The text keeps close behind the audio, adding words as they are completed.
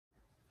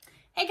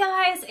Hey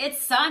guys,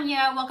 it's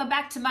Sonia. Welcome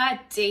back to my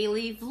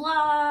daily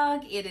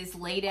vlog. It is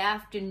late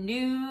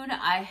afternoon.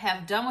 I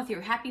have done with your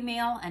happy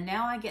mail and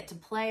now I get to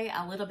play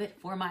a little bit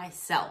for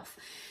myself.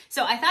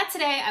 So I thought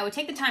today I would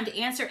take the time to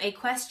answer a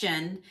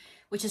question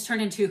which has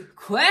turned into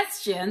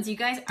questions. You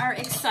guys are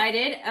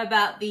excited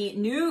about the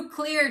new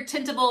clear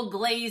tintable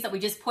glaze that we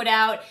just put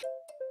out.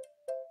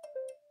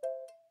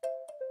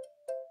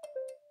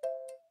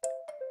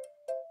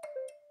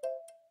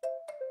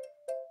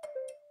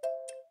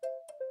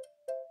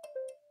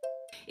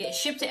 It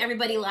shipped to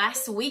everybody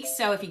last week,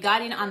 so if you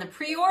got in on the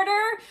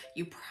pre-order,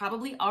 you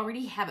probably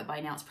already have it by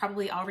now. It's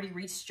probably already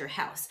reached your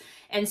house.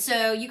 And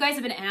so you guys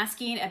have been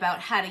asking about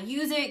how to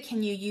use it.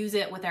 Can you use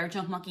it with our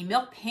Junk Monkey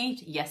milk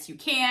paint? Yes, you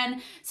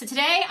can. So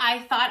today I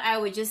thought I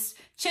would just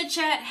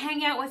chit-chat,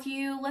 hang out with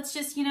you. Let's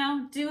just,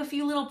 do a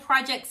few little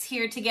projects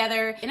here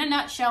together. In a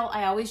nutshell,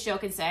 I always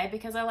joke and say,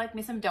 because I like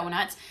me some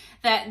donuts,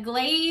 that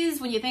glaze,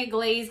 when you think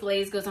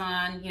glaze goes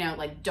on,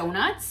 like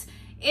donuts.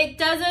 It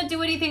doesn't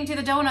do anything to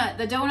the donut.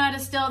 The donut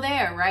is still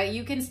there, right?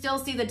 You can still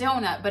see the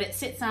donut, but it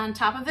sits on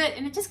top of it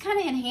and it just kind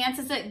of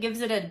enhances it, gives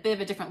it a bit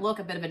of a different look,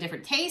 a bit of a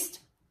different taste.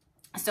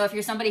 So if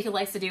you're somebody who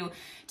likes to do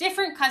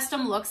different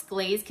custom looks,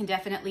 glaze can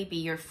definitely be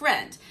your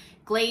friend.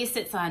 Glaze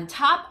sits on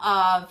top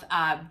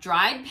of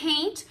dried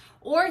paint,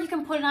 or you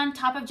can put it on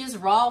top of just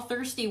raw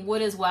thirsty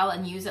wood as well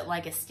and use it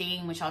like a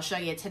stain, which I'll show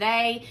you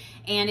today.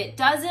 And it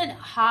doesn't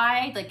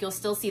hide, like you'll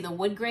still see the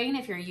wood grain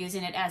if you're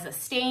using it as a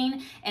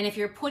stain. And if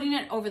you're putting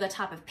it over the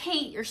top of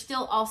paint, you're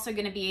still also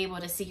gonna be able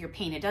to see your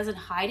paint. It doesn't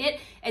hide it,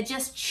 it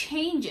just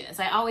changes.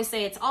 I always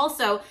say it's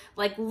also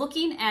like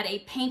looking at a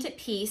painted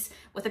piece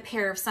with a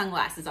pair of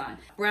sunglasses on.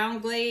 Brown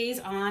glaze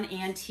on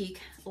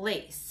antique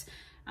lace.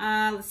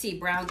 Let's see,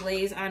 brown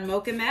glaze on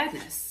Mocha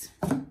Madness.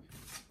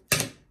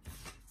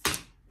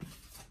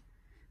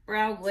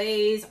 Brown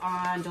glaze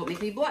on Don't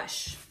Make Me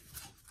Blush.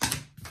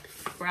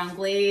 Brown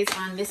glaze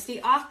on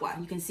Misty Aqua.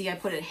 You can see I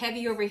put it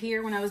heavy over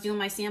here when I was doing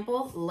my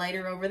sample,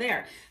 lighter over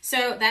there.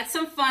 So that's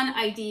some fun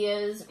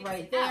ideas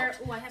right there.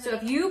 So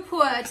if you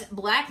put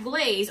black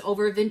glaze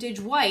over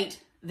vintage white,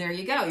 there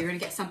you go. You're gonna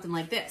get something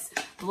like this.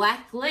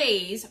 Black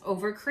glaze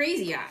over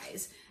Crazy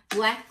Eyes.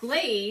 Black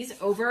glaze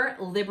over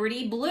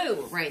Liberty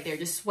Blue right there,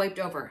 just swiped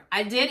over.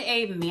 I did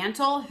a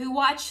mantle. Who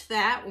watched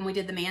that when we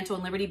did the mantle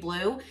in Liberty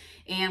Blue?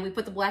 And we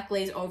put the black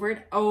glaze over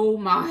it. Oh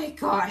my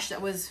gosh,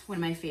 that was one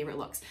of my favorite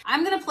looks.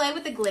 I'm gonna play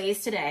with the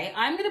glaze today.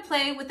 I'm gonna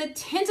play with the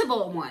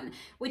tintable one,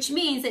 which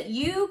means that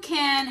you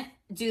can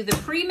do the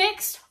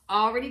pre-mixed,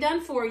 already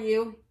done for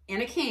you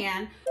in a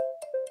can,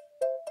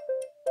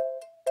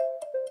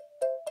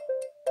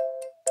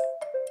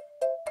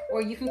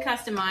 or you can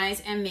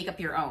customize and make up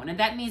your own. And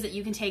that means that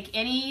you can take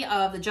any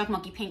of the Junk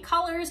Monkey paint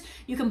colors,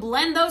 you can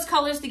blend those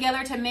colors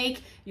together to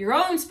make your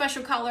own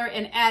special color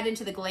and add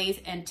into the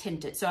glaze and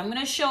tint it. So I'm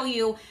gonna show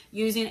you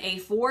using a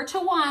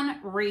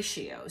 4:1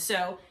 ratio.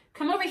 So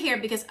come over here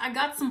because I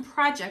got some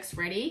projects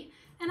ready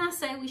and I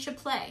say we should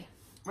play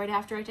right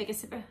after I take a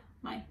sip of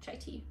my chai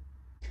tea.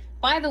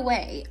 By the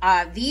way,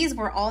 these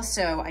were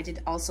also, I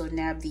did also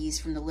nab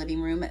these from the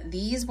living room.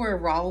 These were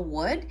raw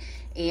wood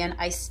and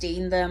I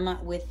stained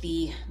them with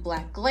the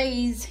black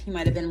glaze. You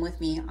might've been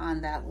with me on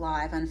that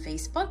live on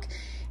Facebook.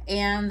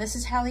 And this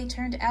is how they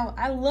turned out.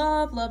 I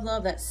love, love,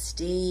 love that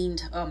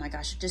stained. Oh my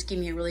gosh, it just gave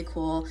me a really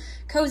cool,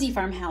 cozy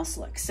farmhouse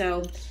look.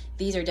 So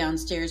these are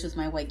downstairs with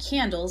my white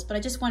candles, but I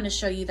just wanted to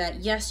show you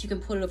that yes, you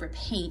can put it over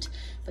paint,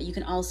 but you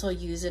can also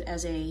use it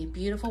as a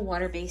beautiful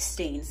water-based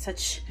stain.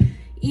 Such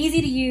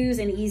easy to use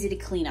and easy to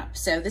clean up.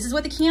 So this is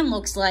what the can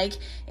looks like.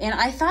 And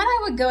I thought I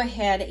would go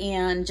ahead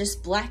and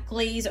just black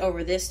glaze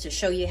over this to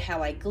show you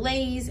how I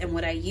glaze and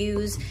what I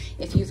use.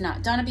 If you've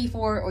not done it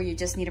before, or you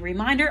just need a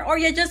reminder, or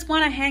you just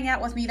want to hang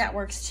out with me, that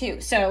works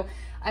too. So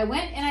I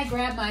went and I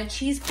grabbed my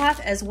cheesecloth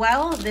as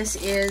well. This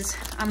is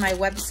on my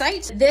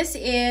website. This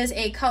is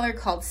a color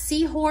called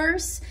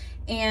Seahorse.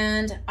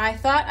 And I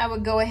thought I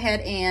would go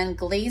ahead and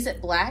glaze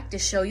it black to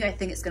show you. I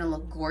think it's gonna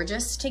look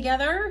gorgeous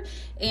together.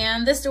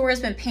 And this door has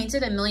been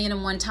painted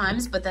 1,000,001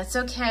 times, but that's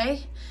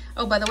okay.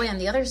 Oh, by the way, on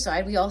the other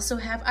side, we also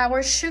have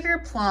our Sugar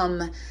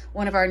Plum,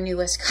 one of our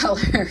newest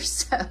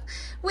colors. So,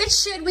 which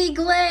should we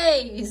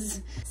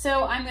glaze?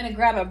 So I'm gonna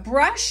grab a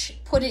brush,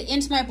 put it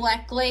into my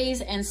black glaze,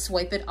 and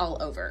swipe it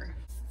all over.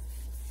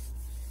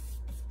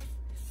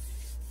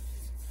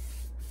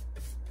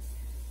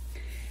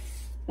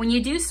 When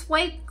you do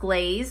swipe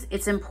glaze,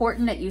 it's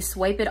important that you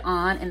swipe it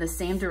on in the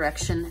same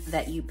direction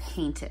that you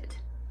painted.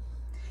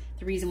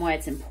 The reason why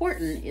it's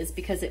important is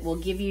because it will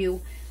give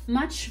you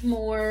much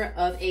more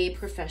of a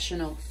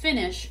professional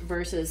finish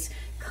versus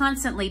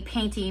constantly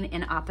painting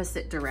in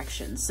opposite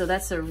directions. So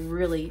that's a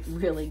really,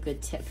 really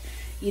good tip.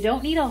 You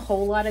don't need a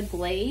whole lot of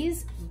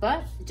glaze,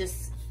 but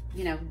just,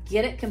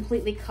 get it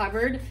completely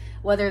covered,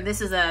 whether this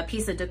is a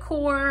piece of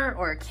decor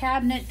or a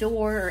cabinet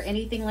door or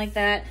anything like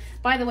that.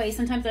 By the way,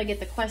 sometimes I get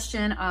the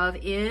question of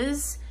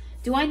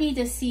do I need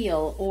to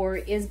seal, or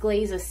is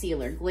glaze a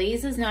sealer?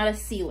 Glaze is not a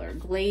sealer.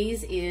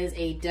 Glaze is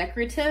a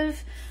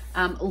decorative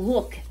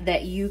look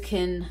that you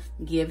can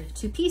give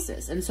to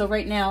pieces. And so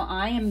right now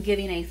I am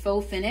giving a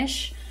faux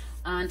finish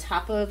on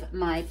top of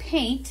my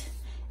paint,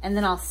 and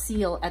then I'll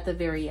seal at the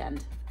very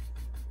end.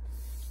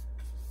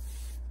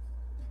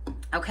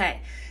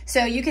 Okay,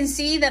 so you can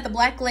see that the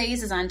black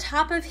glaze is on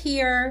top of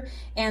here,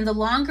 and the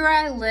longer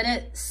I let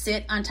it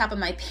sit on top of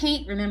my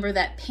paint, remember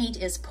that paint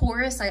is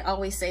porous. I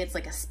always say it's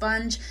like a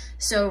sponge.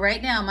 So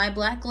right now my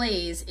black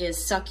glaze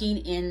is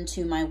sucking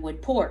into my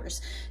wood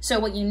pores. So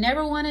what you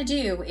never want to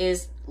do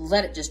is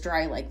let it just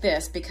dry like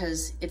this,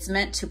 because it's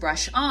meant to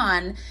brush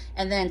on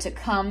and then to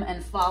come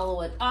and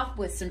follow it up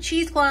with some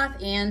cheesecloth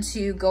and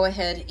to go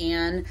ahead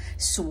and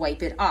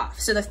swipe it off.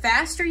 So the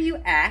faster you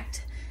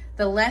act,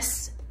 the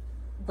less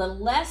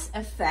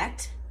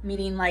effect,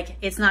 meaning like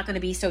it's not going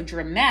to be so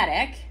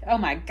dramatic. Oh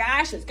my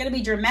gosh, it's going to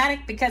be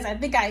dramatic because I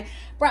think I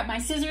brought my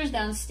scissors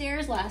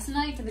downstairs last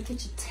night to the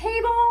kitchen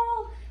table.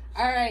 All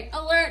right,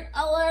 alert,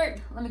 alert.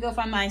 Let me go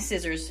find my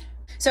scissors.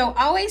 So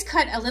always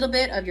cut a little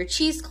bit of your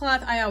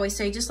cheesecloth. I always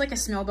say just like a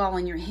snowball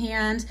in your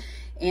hand.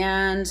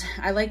 And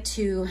I like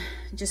to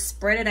just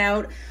spread it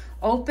out,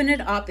 open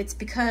it up. It's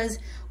because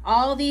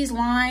all these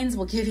lines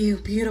will give you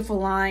beautiful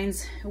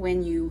lines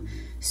when you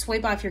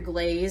swipe off your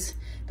glaze,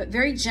 but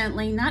very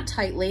gently, not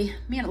tightly.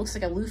 Man, it looks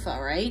like a loofah,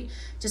 right?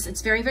 Just,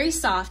 it's very, very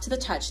soft to the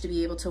touch to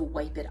be able to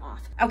wipe it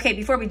off. Okay,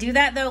 before we do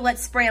that though,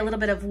 let's spray a little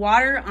bit of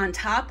water on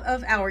top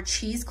of our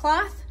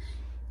cheesecloth.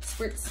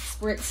 Spritz,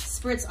 spritz,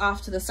 spritz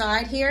off to the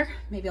side here.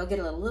 Maybe I'll get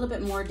it a little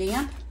bit more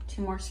damp.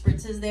 2 more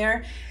spritzes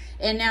there.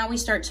 And now we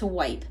start to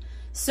wipe.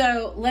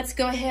 So let's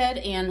go ahead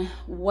and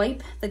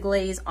wipe the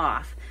glaze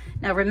off.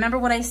 Now remember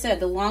what I said,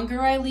 the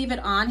longer I leave it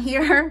on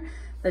here,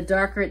 the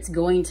darker it's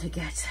going to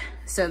get.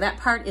 So that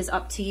part is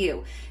up to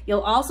you.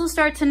 You'll also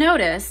start to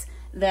notice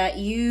that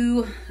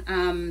you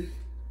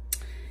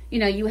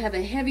have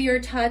a heavier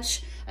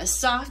touch, a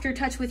softer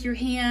touch with your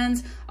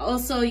hands.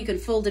 Also, you can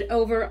fold it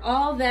over.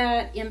 All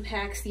that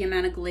impacts the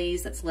amount of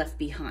glaze that's left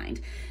behind.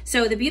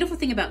 So the beautiful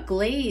thing about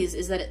glaze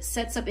is that it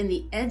sets up in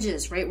the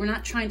edges, right? We're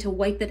not trying to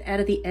wipe it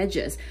out of the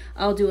edges.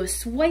 I'll do a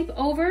swipe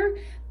over,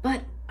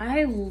 but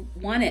I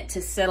want it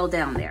to settle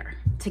down there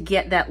to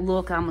get that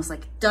look almost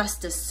like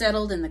dust is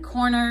settled in the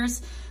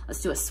corners.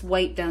 Let's do a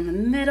swipe down the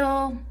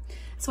middle.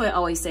 That's why I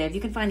always say, if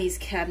you can find these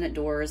cabinet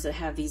doors that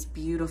have these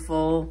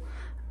beautiful,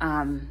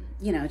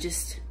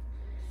 just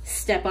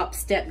step up,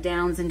 step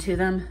downs into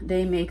them,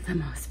 they make the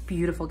most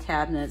beautiful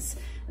cabinets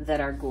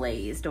that are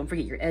glazed. Don't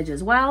forget your edge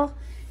as well.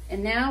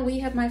 And now we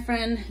have, my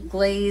friend,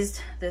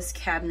 glazed this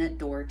cabinet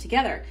door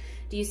together.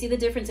 Do you see the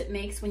difference it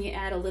makes when you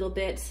add a little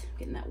bit,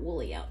 getting that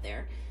woolly out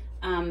there.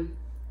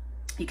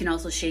 You can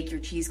also shake your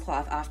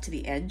cheesecloth off to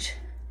the edge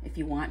if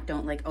you want.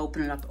 Don't like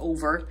open it up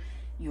over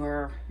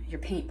your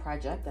paint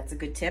project. That's a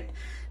good tip.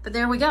 But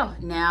there we go.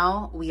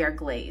 Now we are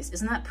glazed.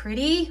 Isn't that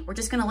pretty? We're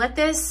just gonna let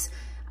this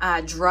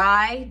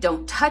dry.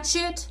 Don't touch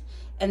it.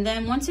 And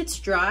then once it's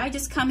dry,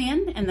 just come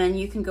in and then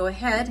you can go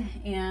ahead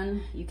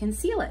and you can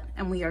seal it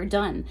and we are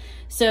done.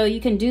 So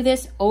you can do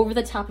this over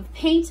the top of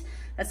paint.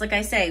 That's like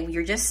I say,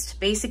 you're just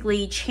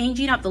basically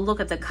changing up the look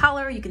of the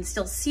color. You can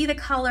still see the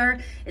color.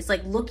 It's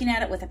like looking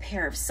at it with a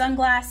pair of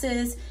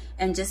sunglasses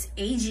and just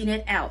aging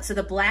it out. So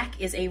the black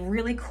is a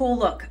really cool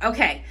look.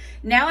 Okay,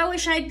 now I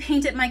wish I'd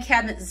painted my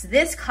cabinets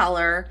this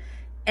color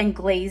and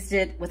glazed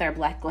it with our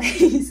black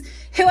glaze.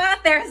 Who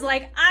out there is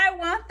like, I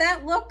want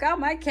that look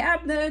on my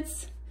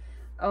cabinets?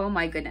 Oh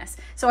my goodness.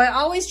 So I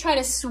always try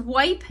to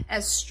swipe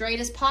as straight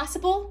as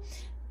possible,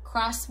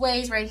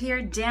 crossways right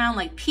here, down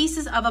like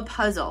pieces of a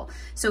puzzle.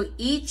 So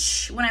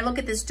when I look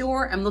at this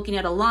door, I'm looking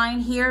at a line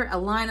here, a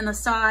line on the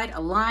side,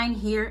 a line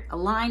here, a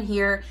line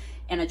here,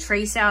 and a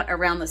trace out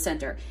around the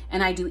center.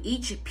 And I do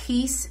each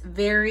piece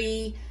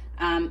very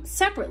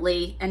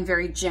separately and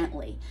very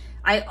gently.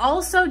 I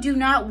also do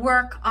not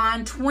work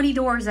on 20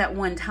 doors at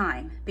one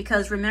time,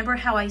 because remember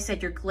how I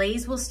said your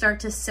glaze will start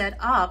to set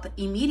up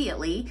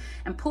immediately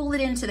and pull it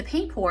into the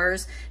paint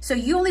pores. So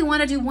you only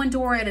want to do 1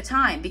 door at a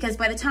time, because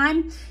by the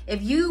time,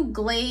 if you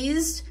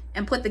glazed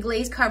and put the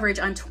glaze coverage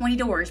on 20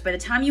 doors, by the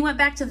time you went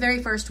back to the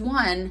very first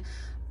one,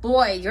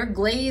 boy, your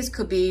glaze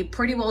could be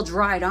pretty well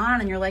dried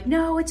on and you're like,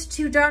 no, it's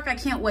too dark, I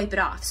can't wipe it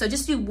off. So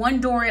just do 1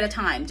 door at a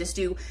time. Just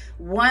do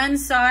 1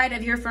 side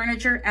of your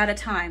furniture at a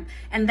time.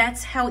 And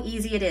that's how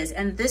easy it is.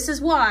 And this is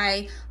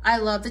why I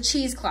love the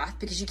cheesecloth,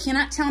 because you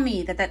cannot tell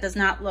me that that does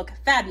not look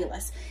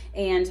fabulous.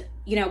 And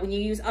when you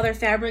use other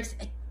fabrics,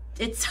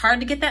 it's hard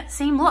to get that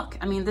same look.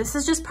 I mean, this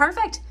is just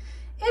perfect.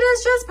 It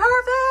is just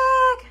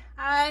perfect.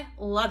 I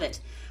love it.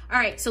 All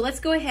right, so let's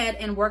go ahead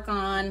and work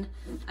on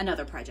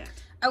another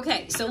project.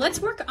 Okay, so let's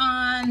work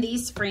on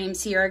these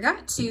frames here. I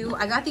got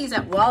these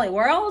at Wally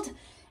World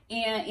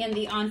and in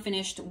the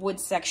unfinished wood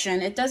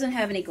section. It doesn't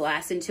have any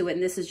glass into it,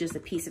 and this is just a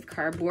piece of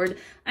cardboard.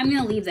 I'm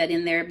gonna leave that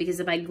in there because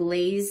if I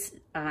glaze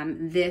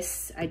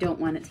this, I don't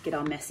want it to get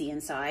all messy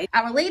inside.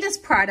 Our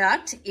latest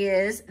product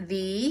is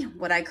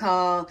what I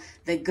call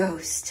the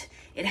Ghost.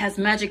 It has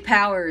magic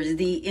powers,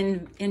 the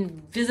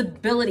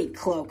invisibility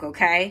cloak,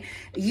 okay?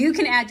 You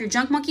can add your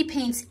Junk Monkey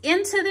paints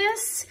into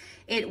this.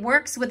 It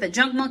works with a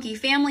Junk Monkey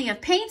family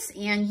of paints,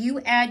 and you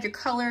add your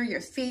color,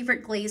 your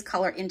favorite glaze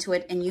color into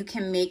it, and you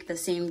can make the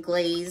same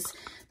glaze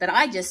that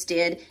I just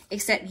did,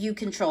 except you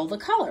control the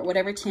color,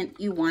 whatever tint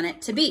you want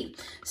it to be.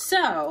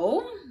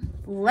 So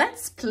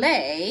let's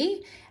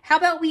play. How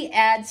about we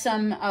add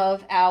some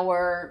of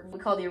our, we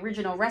call the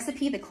original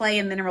recipe, the clay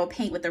and mineral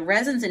paint with the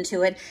resins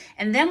into it.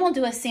 And then we'll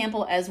do a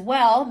sample as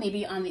well,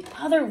 maybe on the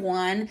other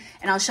one.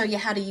 And I'll show you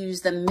how to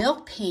use the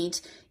milk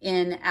paint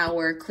in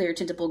our clear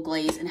tintable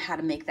glaze and how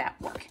to make that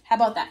work. How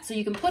about that? So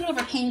you can put it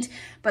over paint,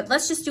 but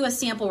let's just do a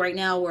sample right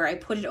now where I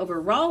put it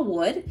over raw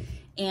wood.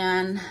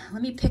 And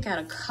let me pick out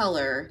a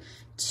color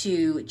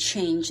to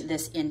change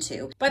this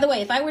into. By the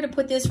way, if I were to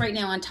put this right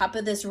now on top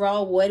of this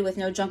raw wood with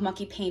no Junk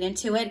Monkey paint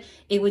into it,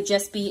 it would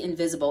just be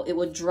invisible. It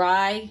would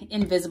dry,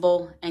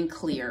 invisible, and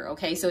clear,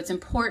 okay? So it's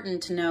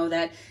important to know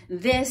that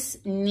this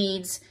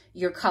needs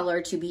your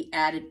color to be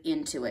added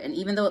into it. And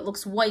even though it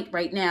looks white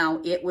right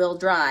now, it will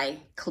dry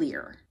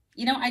clear.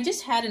 You know, I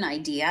just had an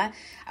idea.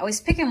 I was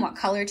picking what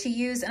color to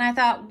use, and I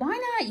thought,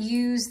 why not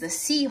use the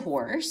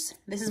seahorse?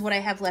 This is what I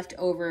have left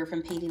over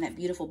from painting that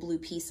beautiful blue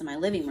piece in my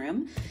living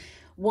room.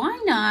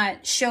 Why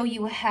not show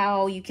you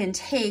how you can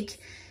take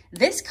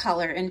this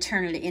color and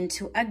turn it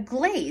into a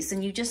glaze?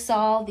 And you just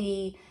saw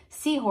the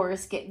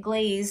seahorse get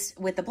glazed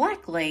with the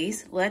black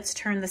glaze. Let's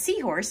turn the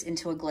seahorse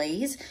into a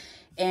glaze,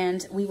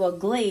 and we will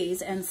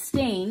glaze and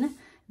stain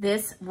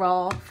this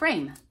raw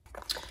frame.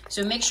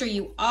 So make sure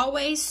you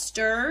always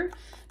stir.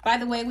 By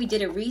the way, we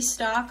did a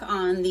restock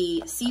on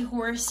the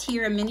seahorse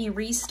here, a mini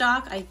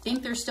restock. I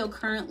think they're still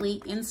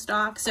currently in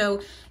stock.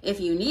 So if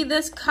you need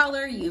this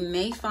color, you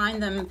may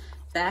find them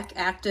back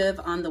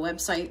active on the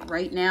website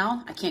right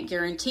now. I can't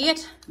guarantee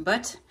it,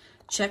 but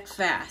check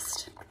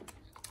fast.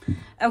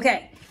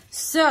 Okay,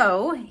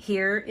 so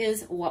here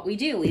is what we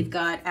do. We've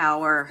got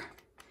our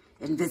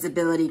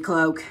invisibility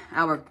cloak,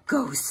 our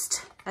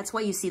ghost. That's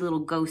why you see a little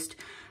ghost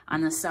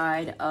on the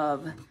side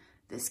of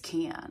this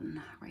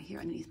can right here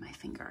underneath my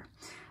finger.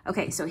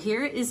 Okay, so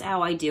here is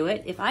how I do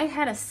it. If I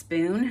had a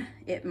spoon,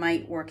 it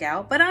might work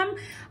out, but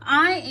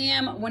I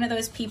am one of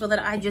those people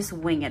that I just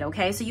wing it,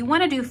 okay? So you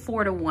wanna do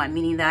 4 to 1,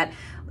 meaning that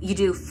you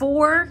do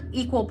 4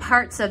 equal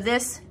parts of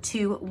this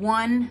to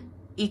 1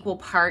 equal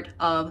part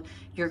of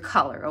your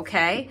color,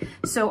 okay?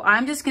 So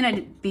I'm just gonna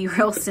be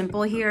real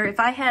simple here. If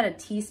I had a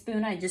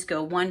teaspoon, I'd just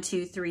go 1,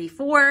 2, 3,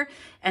 4,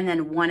 and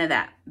then 1 of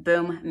that.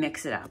 Boom,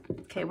 mix it up.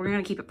 Okay, we're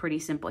gonna keep it pretty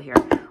simple here.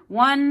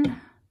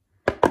 1,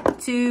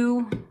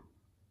 2,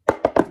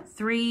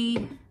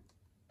 3,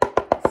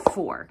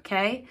 4,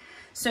 okay?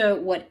 So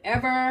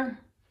whatever,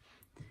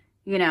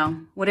 you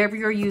know, whatever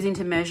you're using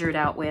to measure it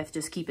out with,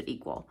 just keep it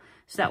equal.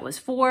 So that was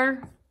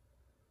 4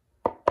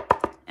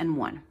 and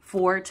 1,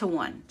 4 to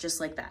 1,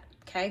 just like that,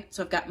 okay?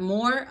 So I've got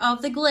more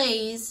of the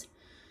glaze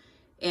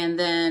and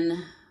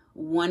then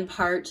 1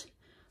 part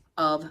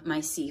of my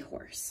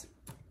seahorse.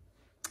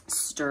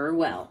 Stir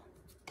well.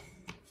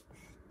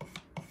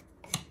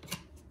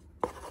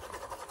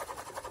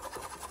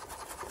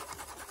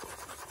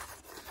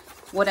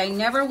 What I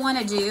never want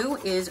to do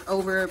is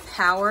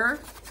overpower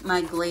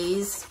my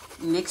glaze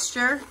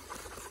mixture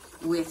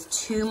with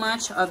too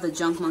much of the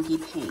Junk Monkey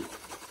paint.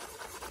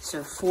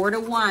 So 4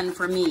 to 1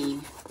 for me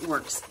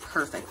works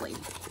perfectly.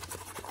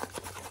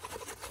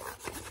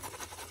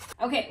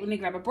 Okay, let me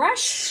grab a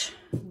brush,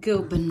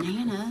 go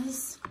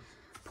bananas,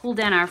 pull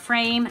down our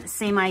frame,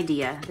 same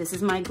idea. This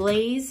is my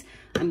glaze.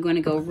 I'm going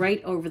to go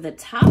right over the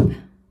top,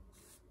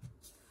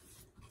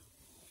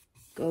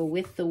 go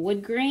with the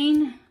wood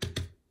grain.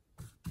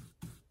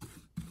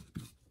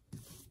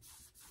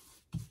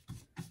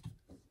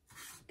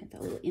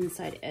 Little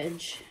inside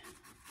edge.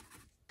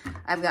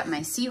 I've got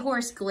my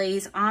seahorse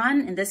glaze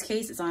on. In this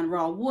case, it's on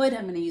raw wood.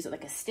 I'm going to use it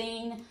like a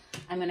stain.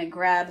 I'm going to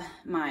grab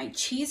my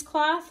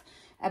cheesecloth,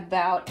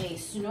 about a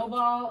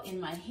snowball in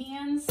my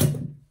hands.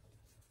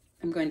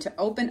 I'm going to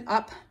open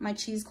up my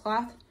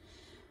cheesecloth.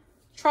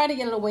 Try to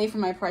get it away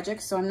from my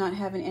project so I'm not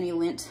having any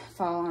lint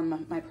fall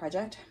on my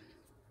project.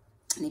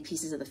 Any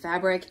pieces of the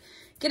fabric.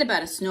 Get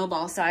about a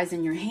snowball size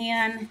in your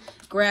hand.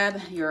 Grab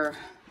your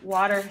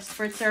water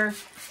spritzer,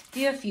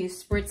 do a few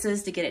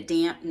spritzes to get it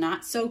damp,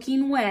 not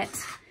soaking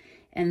wet,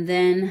 and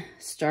then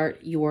start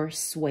your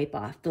swipe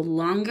off. The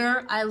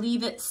longer I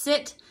leave it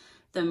sit,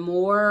 the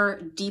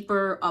more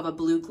deeper of a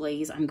blue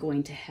glaze I'm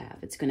going to have.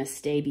 It's going to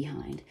stay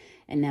behind.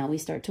 And now we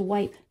start to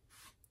wipe.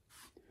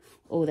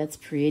 Oh, that's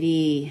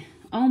pretty.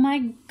 Oh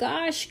my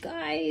gosh,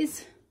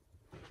 guys.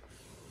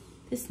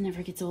 This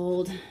never gets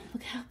old.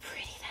 Look how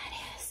pretty that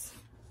is.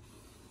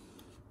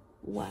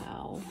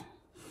 Wow.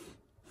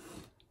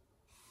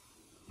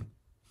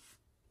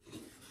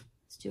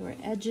 Do our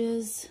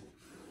edges.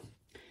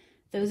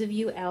 Those of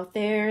you out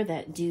there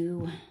that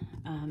do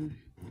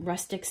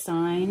rustic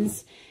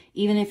signs,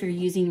 even if you're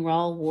using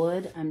raw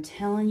wood, I'm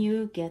telling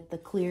you, get the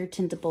clear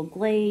tintable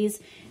glaze,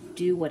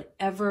 do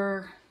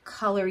whatever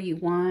color you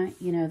want,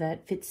 you know,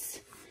 that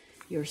fits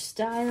your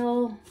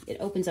style. It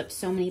opens up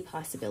so many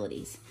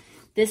possibilities.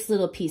 This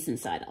little piece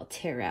inside I'll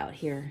tear out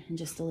here in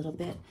just a little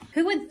bit.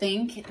 Who would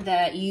think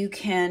that you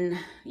can,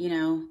 you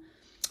know,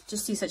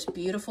 just see such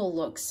beautiful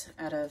looks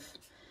out of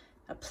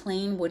a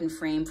plain wooden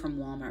frame from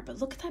Walmart, but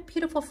look at that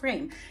beautiful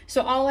frame.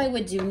 So all I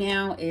would do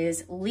now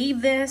is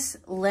leave this,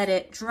 let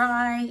it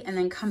dry, and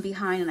then come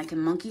behind and I can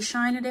monkey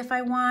shine it if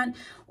I want.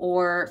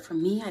 Or for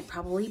me, I'd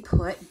probably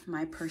put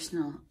my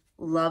personal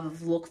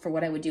love look for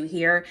what I would do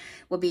here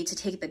would be to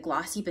take the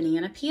glossy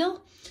banana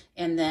peel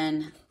and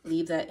then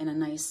leave that in a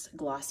nice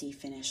glossy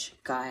finish.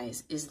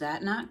 Guys, is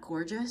that not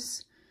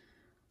gorgeous?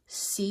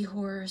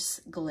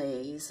 Seahorse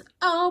glaze.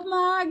 Oh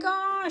my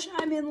gosh,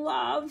 I'm in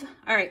love.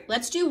 All right,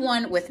 let's do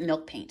one with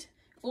milk paint.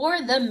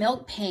 For the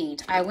milk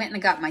paint, I went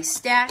and got my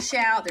stash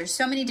out. There's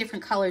so many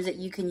different colors that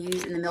you can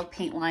use in the milk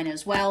paint line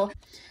as well.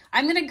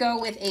 I'm gonna go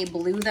with a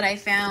blue that I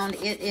found.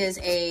 This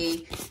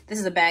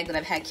is a bag that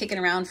I've had kicking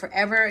around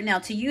forever. Now,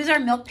 to use our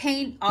milk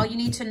paint, all you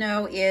need to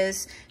know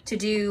is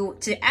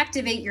to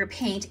activate your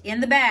paint in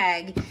the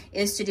bag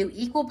is to do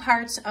equal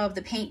parts of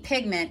the paint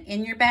pigment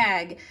in your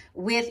bag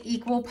with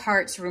equal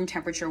parts room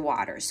temperature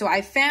water. So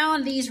I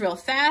found these real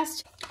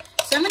fast.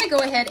 So I'm gonna go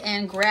ahead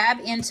and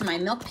grab into my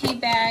milk paint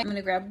bag. I'm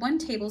gonna grab 1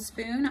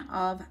 tablespoon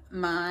of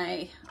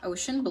my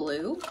ocean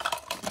blue.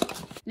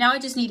 Now I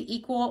just need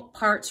equal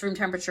parts room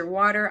temperature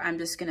water. I'm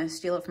just gonna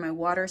steal it from my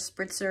water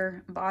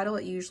spritzer bottle.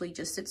 It usually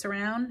just sits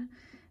around.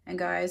 And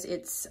guys,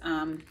 it's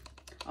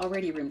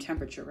already room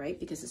temperature, right?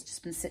 Because it's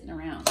just been sitting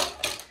around.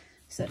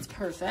 So that's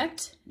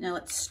perfect. Now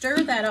let's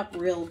stir that up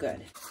real good.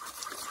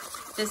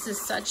 This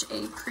is such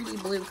a pretty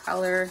blue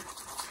color.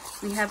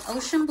 We have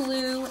ocean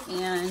blue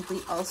and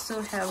we also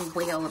have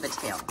whale of a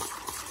tail.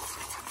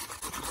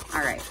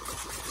 All right.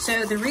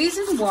 So the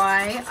reason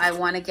why I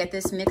want to get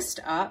this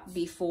mixed up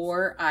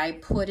before I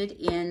put it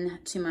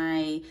into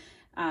my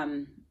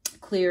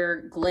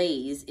clear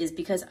glaze is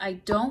because I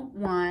don't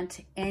want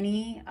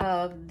any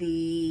of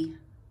the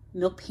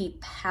milk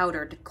paint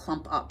powder to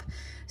clump up.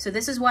 So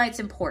this is why it's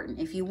important.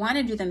 If you want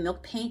to do the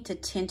milk paint to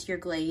tint your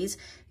glaze,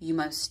 you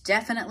most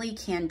definitely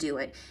can do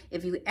it.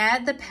 If you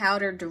add the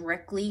powder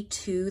directly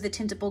to the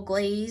tintable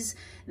glaze,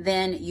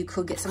 then you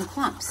could get some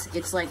clumps.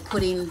 It's like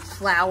putting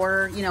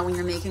flour, you know, when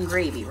you're making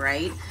gravy,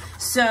 right?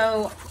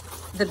 So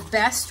the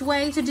best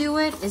way to do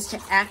it is to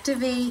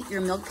activate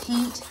your milk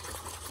paint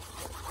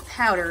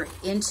powder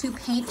into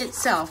paint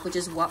itself, which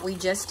is what we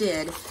just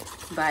did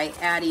by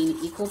adding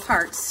equal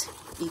parts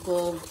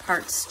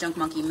Junk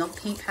Monkey milk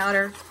paint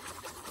powder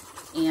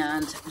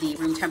and the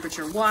room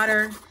temperature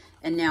water.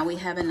 And now we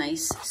have a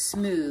nice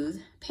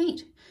smooth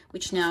paint,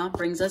 which now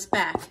brings us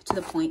back to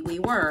the point we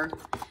were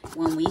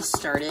when we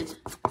started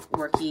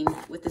working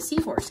with the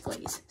seahorse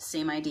glaze.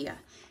 Same idea,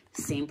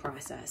 same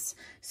process.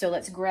 So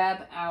let's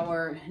grab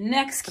our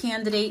next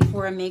candidate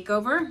for a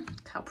makeover.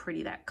 Look how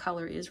pretty that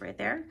color is right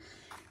there.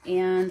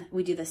 And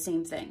we do the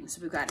same thing.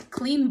 So we've got a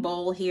clean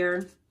bowl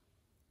here.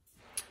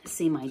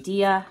 Same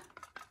idea.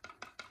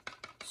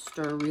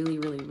 Stir really,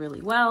 really,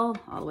 really well,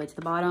 all the way to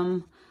the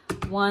bottom.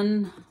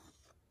 1,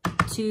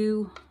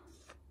 2,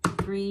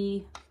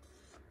 3,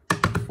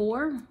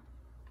 4.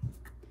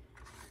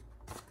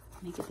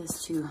 Let me get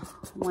this to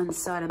one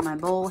side of my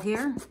bowl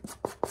here.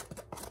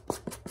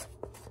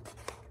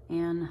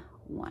 And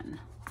 1.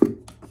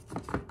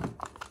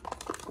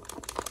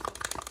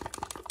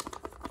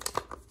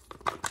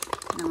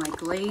 Now my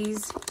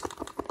glaze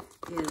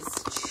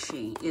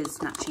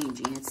is not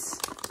changing, it's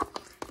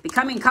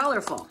becoming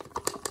colorful.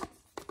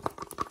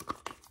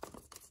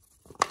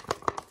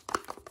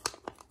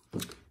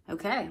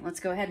 Okay, let's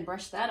go ahead and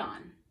brush that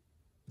on.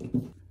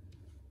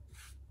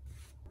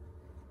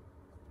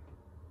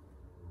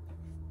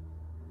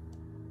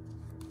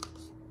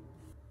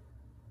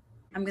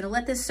 I'm gonna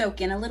let this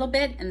soak in a little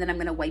bit and then I'm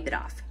gonna wipe it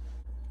off.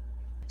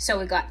 So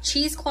we got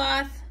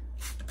cheesecloth,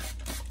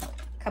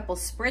 a couple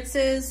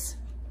spritzes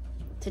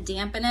to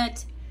dampen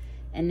it,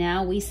 and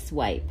now we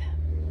swipe.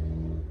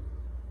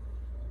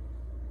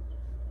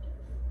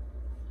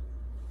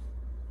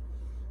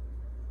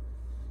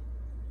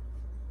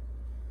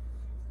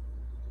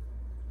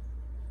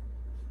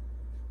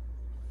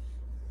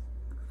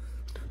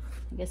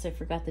 I guess I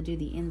forgot to do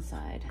the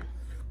inside.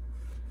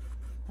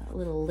 That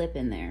little lip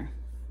in there.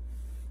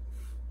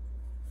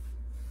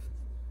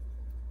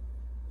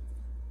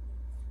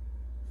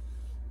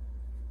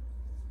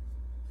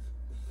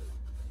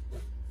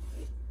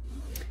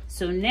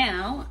 So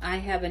now I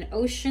have an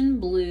ocean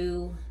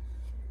blue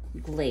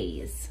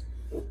glaze.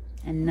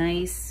 A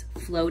nice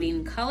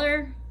floating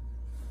color.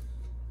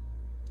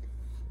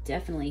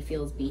 Definitely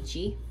feels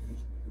beachy.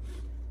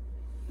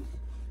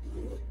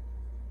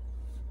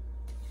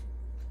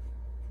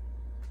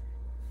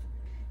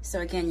 So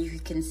again, you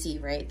can see,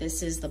 right?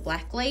 This is the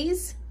black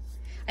glaze.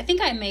 I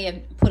think I may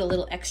have put a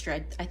little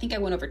extra. I think I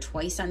went over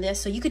twice on this.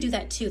 So you could do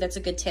that too. That's a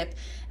good tip,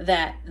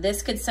 that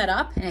this could set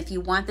up. And if you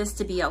want this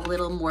to be a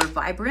little more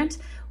vibrant,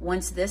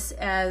 once this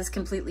has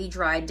completely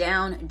dried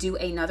down, do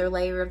another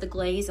layer of the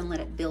glaze and let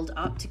it build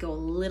up to go a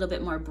little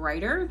bit more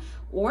brighter.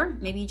 Or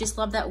maybe you just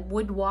love that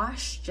wood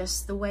wash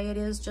just the way it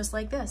is, just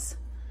like this.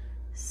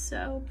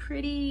 So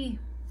pretty.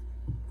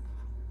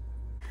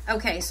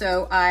 Okay,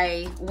 so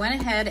I went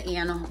ahead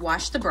and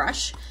washed the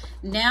brush.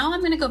 Now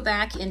I'm gonna go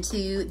back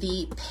into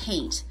the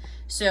paint.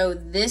 So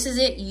this is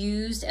it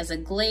used as a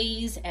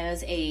glaze,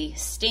 as a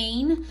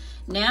stain.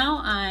 Now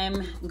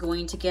I'm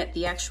going to get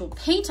the actual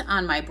paint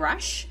on my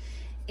brush,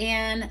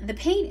 and the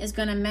paint is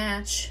gonna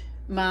match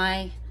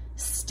my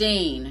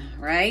stain,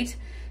 right?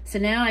 So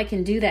now I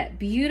can do that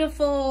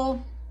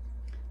beautiful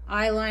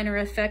eyeliner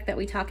effect that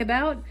we talk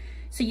about.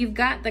 So you've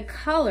got the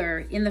color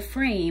in the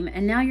frame,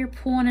 and now you're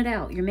pulling it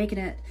out. You're making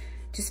it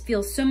just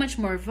feel so much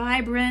more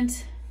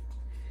vibrant,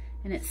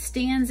 and it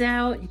stands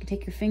out. You can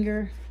take your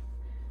finger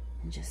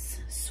and just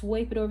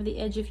swipe it over the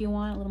edge if you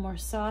want, a little more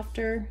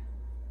softer.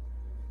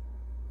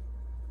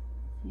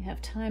 You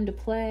have time to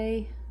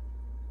play.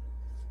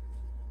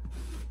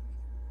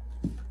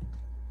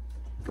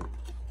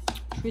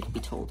 Truth be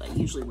told, I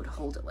usually would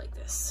hold it like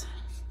this.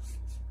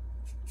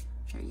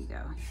 There you go,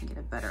 you can get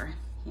a better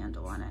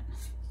handle on it.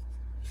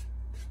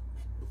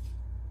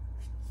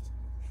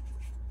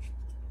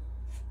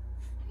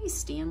 Hey,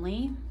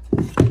 Stanley.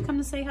 Come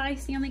to say hi,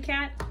 Stanley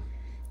Cat.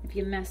 If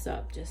you mess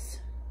up, just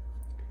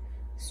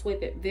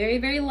swipe it very,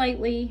 very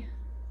lightly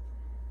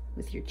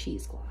with your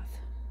cheesecloth.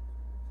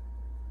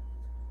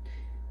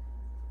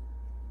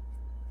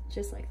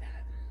 Just like that.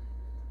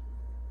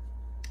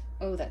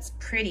 Oh, that's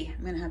pretty.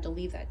 I'm gonna have to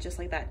leave that just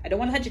like that. I don't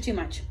wanna touch it too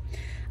much.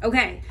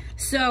 Okay,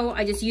 so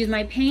I just use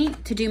my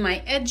paint to do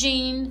my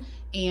edging,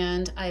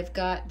 and I've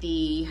got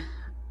the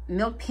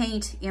milk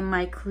paint in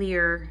my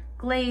clear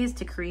glaze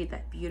to create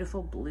that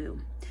beautiful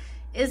blue.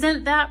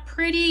 Isn't that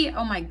pretty?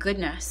 Oh my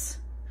goodness.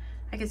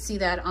 I could see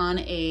that on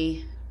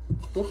a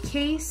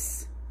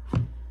bookcase,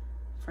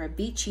 for a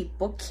beachy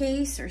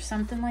bookcase or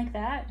something like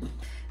that,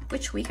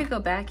 which we could go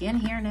back in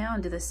here now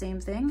and do the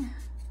same thing.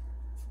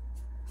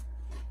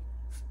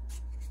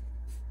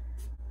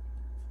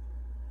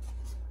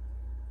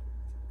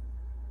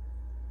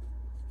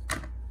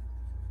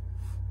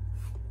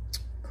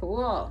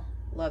 Cool,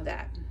 love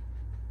that.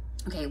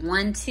 Okay,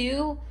 1,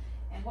 2,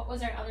 and what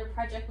was our other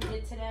project we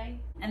did today?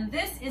 And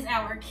this is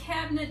our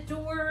cabinet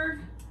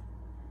door.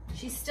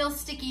 She's still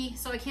sticky,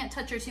 so I can't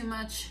touch her too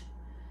much.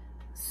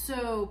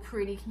 So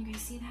pretty, can you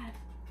guys see that?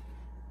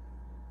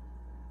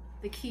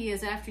 The key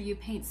is after you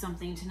paint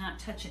something to not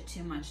touch it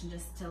too much and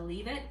just to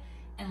leave it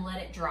and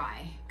let it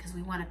dry, because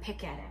we want to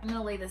pick at it. I'm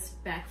gonna lay this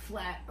back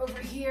flat over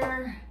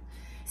here.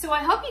 So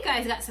I hope you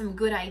guys got some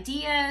good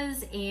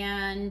ideas,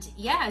 and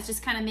yeah, it's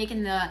just kind of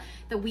making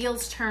the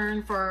wheels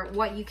turn for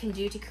what you can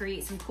do to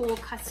create some cool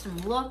custom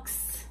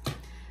looks.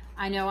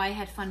 I know I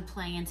had fun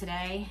playing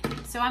today.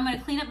 So I'm gonna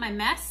clean up my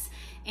mess,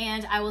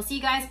 and I will see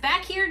you guys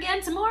back here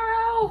again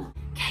tomorrow.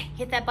 Okay,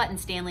 hit that button,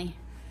 Stanley.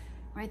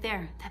 Right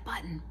there, that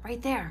button,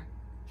 right there.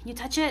 Can you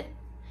touch it?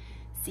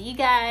 See you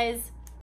guys.